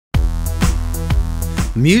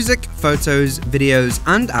Music, photos, videos,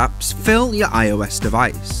 and apps fill your iOS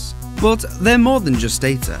device. But they're more than just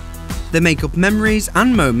data. They make up memories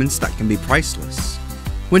and moments that can be priceless.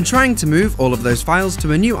 When trying to move all of those files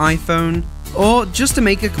to a new iPhone, or just to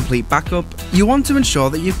make a complete backup, you want to ensure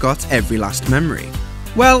that you've got every last memory.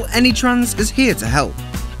 Well, AnyTrans is here to help.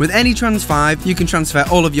 With AnyTrans 5, you can transfer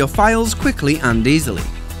all of your files quickly and easily,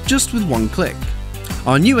 just with one click.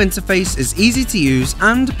 Our new interface is easy to use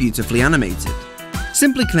and beautifully animated.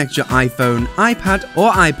 Simply connect your iPhone, iPad,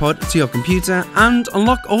 or iPod to your computer and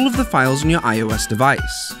unlock all of the files on your iOS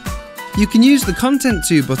device. You can use the Content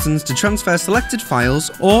To buttons to transfer selected files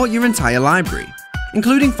or your entire library,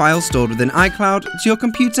 including files stored within iCloud to your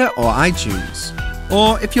computer or iTunes.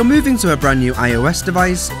 Or if you're moving to a brand new iOS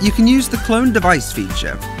device, you can use the Clone Device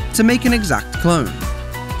feature to make an exact clone,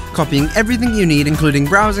 copying everything you need including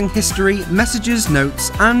browsing history, messages, notes,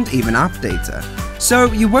 and even app data,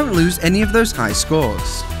 so you won't lose any of those high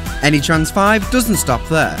scores. AnyTrans 5 doesn't stop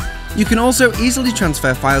there. You can also easily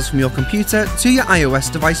transfer files from your computer to your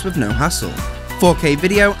iOS device with no hassle. 4K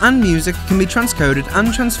video and music can be transcoded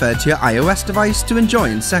and transferred to your iOS device to enjoy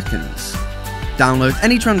in seconds. Download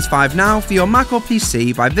AnyTrans 5 now for your Mac or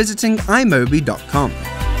PC by visiting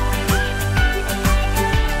iMobie.com.